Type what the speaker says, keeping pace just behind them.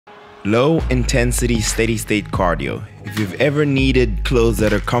Low intensity steady state cardio. If you've ever needed clothes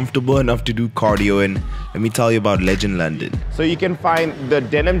that are comfortable enough to do cardio in, let me tell you about Legend London. So you can find the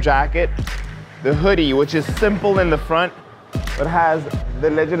denim jacket, the hoodie, which is simple in the front, but has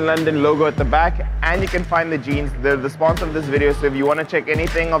the Legend London logo at the back, and you can find the jeans. They're the sponsor of this video, so if you want to check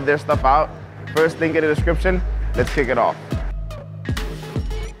anything of their stuff out, first link in the description. Let's kick it off.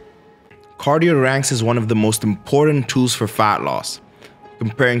 Cardio ranks as one of the most important tools for fat loss.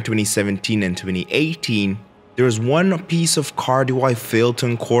 Comparing 2017 and 2018, there was one piece of cardio I failed to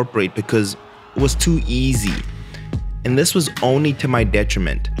incorporate because it was too easy. And this was only to my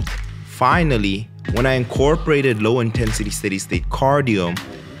detriment. Finally, when I incorporated low intensity steady state cardio,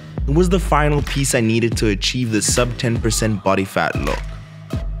 it was the final piece I needed to achieve the sub 10% body fat look.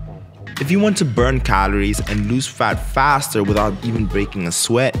 If you want to burn calories and lose fat faster without even breaking a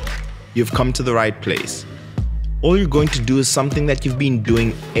sweat, you've come to the right place. All you're going to do is something that you've been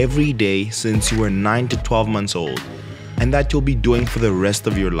doing every day since you were 9 to 12 months old, and that you'll be doing for the rest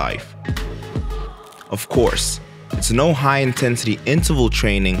of your life. Of course, it's no high intensity interval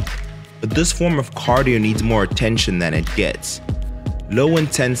training, but this form of cardio needs more attention than it gets. Low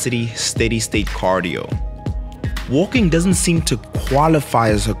intensity, steady state cardio. Walking doesn't seem to qualify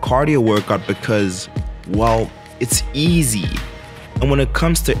as a cardio workout because, well, it's easy. And when it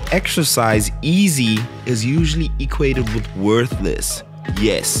comes to exercise, easy is usually equated with worthless.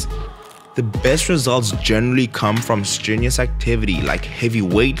 Yes, the best results generally come from strenuous activity like heavy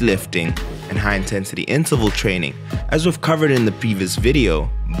weightlifting and high intensity interval training, as we've covered in the previous video,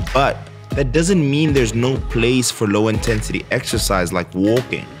 but that doesn't mean there's no place for low intensity exercise like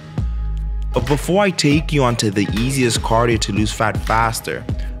walking. But before I take you onto the easiest cardio to lose fat faster,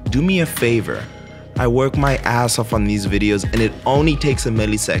 do me a favor. I work my ass off on these videos and it only takes a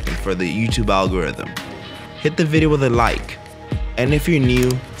millisecond for the YouTube algorithm. Hit the video with a like, and if you're new,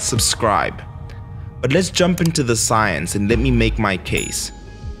 subscribe. But let's jump into the science and let me make my case.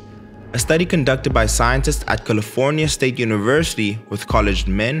 A study conducted by scientists at California State University with college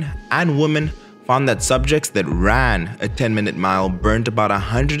men and women found that subjects that ran a 10-minute mile burned about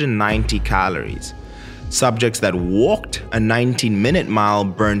 190 calories. Subjects that walked a 19-minute mile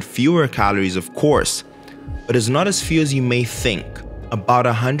burned fewer calories, of course, but it's not as few as you may think, about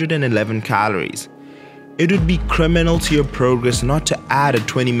 111 calories. It would be criminal to your progress not to add a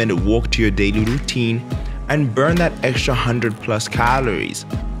 20-minute walk to your daily routine and burn that extra 100+ calories.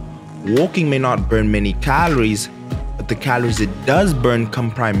 Walking may not burn many calories, but the calories it does burn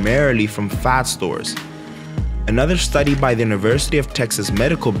come primarily from fat stores. Another study by the University of Texas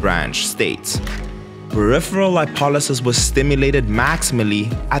Medical Branch states, peripheral lipolysis was stimulated maximally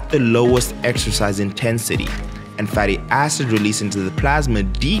at the lowest exercise intensity, and fatty acid release into the plasma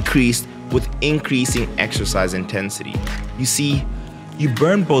decreased with increasing exercise intensity. You see, you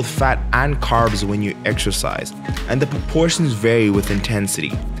burn both fat and carbs when you exercise, and the proportions vary with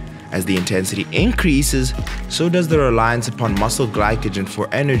intensity. As the intensity increases, so does the reliance upon muscle glycogen for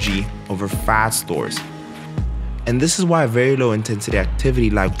energy over fat stores. And this is why very low intensity activity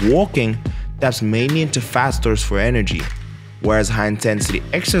like walking taps mainly into fat stores for energy, whereas high intensity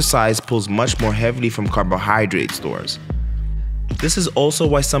exercise pulls much more heavily from carbohydrate stores. This is also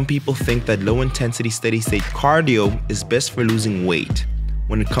why some people think that low intensity steady state cardio is best for losing weight.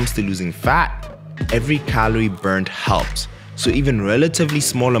 When it comes to losing fat, every calorie burned helps, so even relatively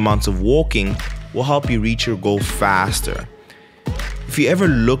small amounts of walking will help you reach your goal faster. If you ever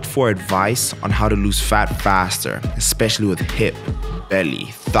looked for advice on how to lose fat faster, especially with hip, belly,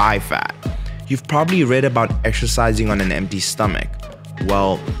 thigh fat, you've probably read about exercising on an empty stomach.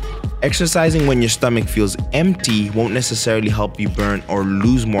 Well, exercising when your stomach feels empty won't necessarily help you burn or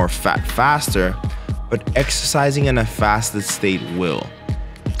lose more fat faster, but exercising in a fasted state will.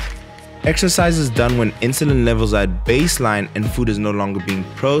 Exercise is done when insulin levels are at baseline and food is no longer being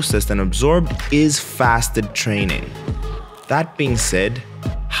processed and absorbed is fasted training. That being said,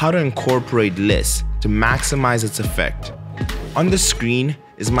 how to incorporate Liss to maximize its effect. On the screen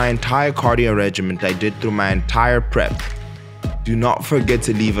is my entire cardio regimen I did through my entire prep. Do not forget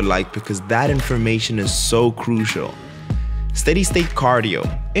to leave a like because that information is so crucial. Steady state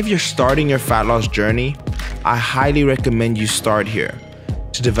cardio. If you're starting your fat loss journey, I highly recommend you start here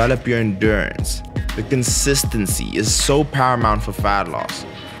to develop your endurance. The consistency is so paramount for fat loss.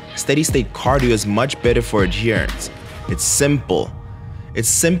 Steady state cardio is much better for adherence. It's simple. It's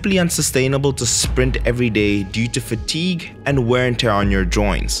simply unsustainable to sprint every day due to fatigue and wear and tear on your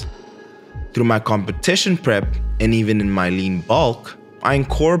joints. Through my competition prep and even in my lean bulk, I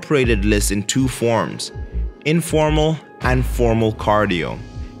incorporated Liss in two forms, informal and formal cardio.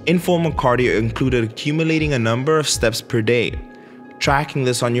 Informal cardio included accumulating a number of steps per day, tracking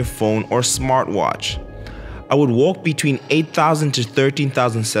this on your phone or smartwatch. I would walk between 8,000 to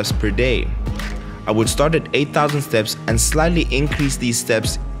 13,000 steps per day. I would start at 8,000 steps and slightly increase these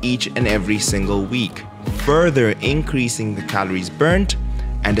steps each and every single week, further increasing the calories burnt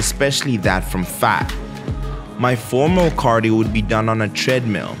and especially that from fat. My formal cardio would be done on a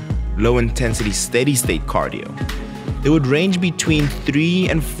treadmill, low intensity steady state cardio. It would range between 3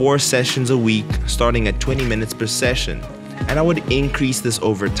 and 4 sessions a week, starting at 20 minutes per session, and I would increase this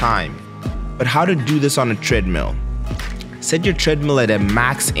over time. But how to do this on a treadmill? Set your treadmill at a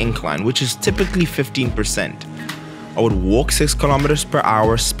max incline, which is typically 15%. I would walk 6 kilometers per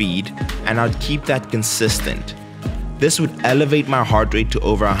hour speed, and I'd keep that consistent. This would elevate my heart rate to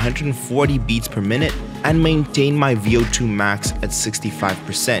over 140 beats per minute and maintain my VO2 max at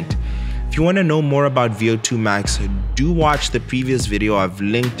 65%. If you want to know more about VO2 max, do watch the previous video. I've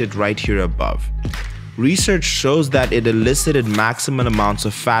linked it right here above. Research shows that it elicited maximum amounts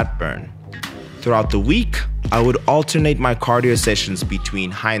of fat burn. Throughout the week, I would alternate my cardio sessions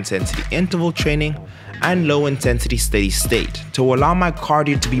between high intensity interval training and low intensity steady state to allow my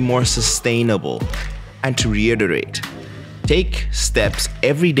cardio to be more sustainable. And to reiterate, take steps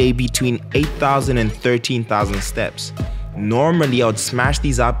every day between 8,000 and 13,000 steps. Normally, I would smash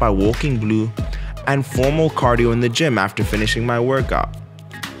these out by walking blue and formal cardio in the gym after finishing my workout.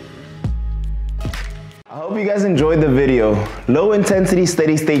 I hope you guys enjoyed the video. Low intensity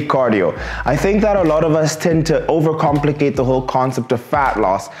steady state cardio. I think that a lot of us tend to overcomplicate the whole concept of fat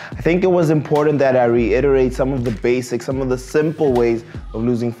loss. I think it was important that I reiterate some of the basics, some of the simple ways of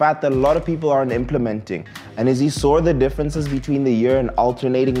losing fat that a lot of people aren't implementing. And as you saw, the differences between the year and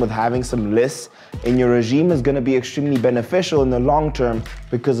alternating with having some Liss in your regime is going to be extremely beneficial in the long term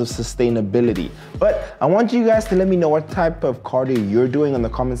because of sustainability. But I want you guys to let me know what type of cardio you're doing in the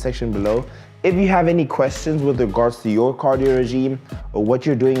comment section below. If you have any questions with regards to your cardio regime or what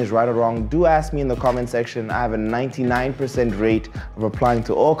you're doing is right or wrong, do ask me in the comment section. I have a 99% rate of replying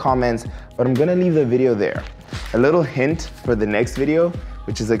to all comments, but I'm gonna leave the video there. A little hint for the next video,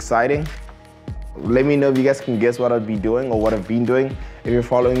 which is exciting. Let me know if you guys can guess what I'll be doing or what I've been doing if you're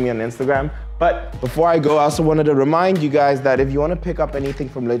following me on Instagram. But before I go, I also wanted to remind you guys that if you want to pick up anything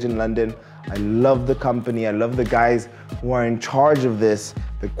from Legend London, I love the company. I love the guys who are in charge of this.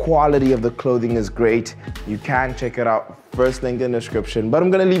 The quality of the clothing is great. You can check it out. First link in the description. But I'm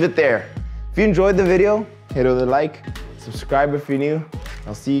going to leave it there. If you enjoyed the video, hit with a like, subscribe if you're new.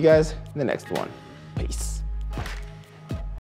 I'll see you guys in the next one. Peace.